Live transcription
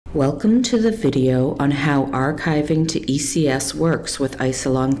Welcome to the video on how archiving to ECS works with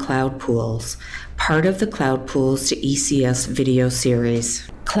Isilon CloudPools, part of the CloudPools to ECS video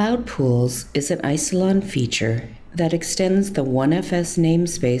series. CloudPools is an Isilon feature that extends the OneFS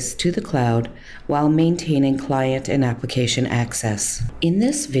namespace to the cloud while maintaining client and application access. In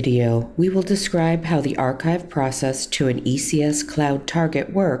this video, we will describe how the archive process to an ECS cloud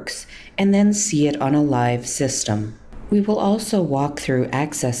target works and then see it on a live system. We will also walk through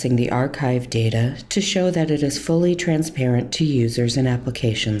accessing the archive data to show that it is fully transparent to users and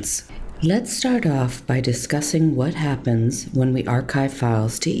applications. Let's start off by discussing what happens when we archive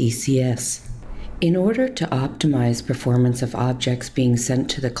files to ECS. In order to optimize performance of objects being sent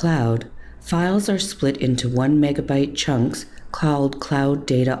to the cloud, files are split into 1 megabyte chunks called cloud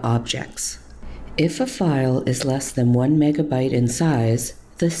data objects. If a file is less than 1 megabyte in size,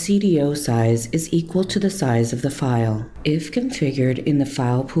 the CDO size is equal to the size of the file. If configured in the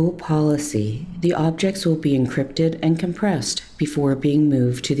file pool policy, the objects will be encrypted and compressed before being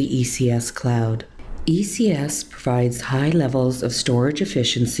moved to the ECS cloud. ECS provides high levels of storage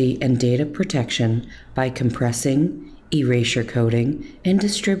efficiency and data protection by compressing, erasure coding, and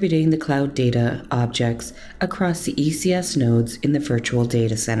distributing the cloud data objects across the ECS nodes in the virtual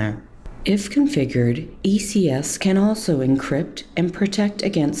data center. If configured, ECS can also encrypt and protect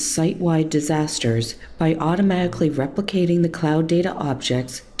against site-wide disasters by automatically replicating the cloud data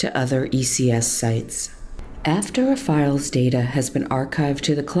objects to other ECS sites. After a file's data has been archived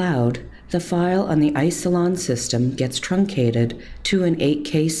to the cloud, the file on the Isilon system gets truncated to an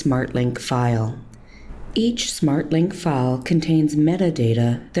 8K SmartLink file. Each SmartLink file contains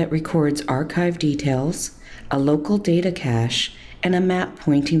metadata that records archive details, a local data cache, and a map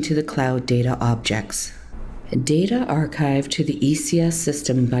pointing to the cloud data objects. Data archived to the ECS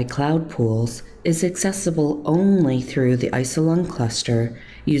system by CloudPools is accessible only through the Isilon cluster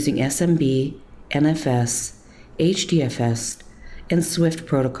using SMB, NFS, HDFS, and Swift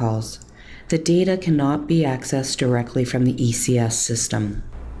protocols. The data cannot be accessed directly from the ECS system.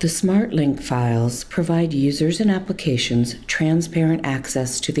 The SmartLink files provide users and applications transparent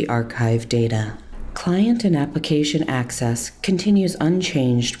access to the archive data. Client and application access continues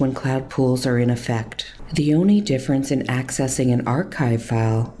unchanged when CloudPools are in effect. The only difference in accessing an archive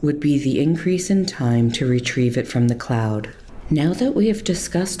file would be the increase in time to retrieve it from the cloud. Now that we have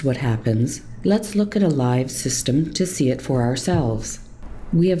discussed what happens, let's look at a live system to see it for ourselves.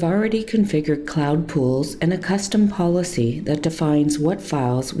 We have already configured CloudPools and a custom policy that defines what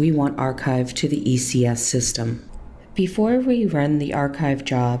files we want archived to the ECS system. Before we run the archive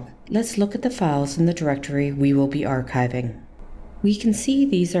job, let's look at the files in the directory we will be archiving. We can see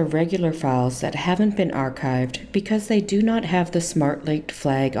these are regular files that haven't been archived because they do not have the SmartLink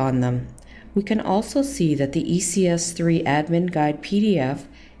flag on them. We can also see that the ECS3 admin guide PDF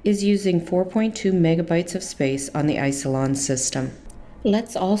is using 4.2 megabytes of space on the Isilon system.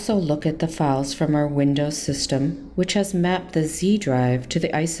 Let's also look at the files from our Windows system, which has mapped the Z drive to the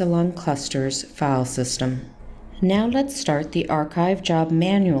Isilon cluster's file system. Now let's start the archive job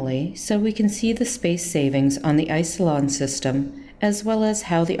manually so we can see the space savings on the Isilon system as well as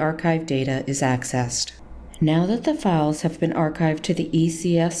how the archive data is accessed. Now that the files have been archived to the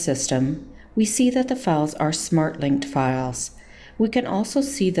ECS system, we see that the files are SmartLinked files. We can also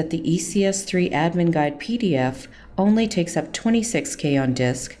see that the ECS3 admin guide PDF only takes up 26K on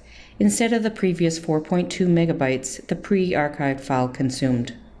disk instead of the previous 4.2 megabytes the pre-archived file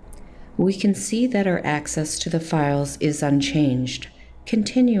consumed. We can see that our access to the files is unchanged,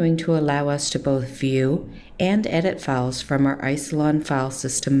 continuing to allow us to both view and edit files from our Isilon file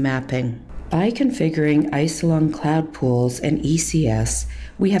system mapping. By configuring Isilon CloudPools and ECS,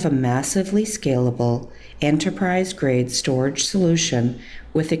 we have a massively scalable, enterprise-grade storage solution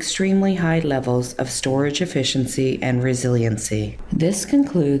with extremely high levels of storage efficiency and resiliency. This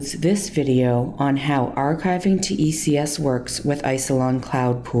concludes this video on how archiving to ECS works with Isilon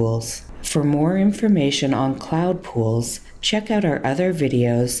CloudPools. For more information on CloudPools, check out our other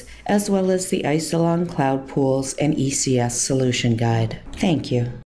videos as well as the Isilon CloudPools and ECS solution guide. Thank you.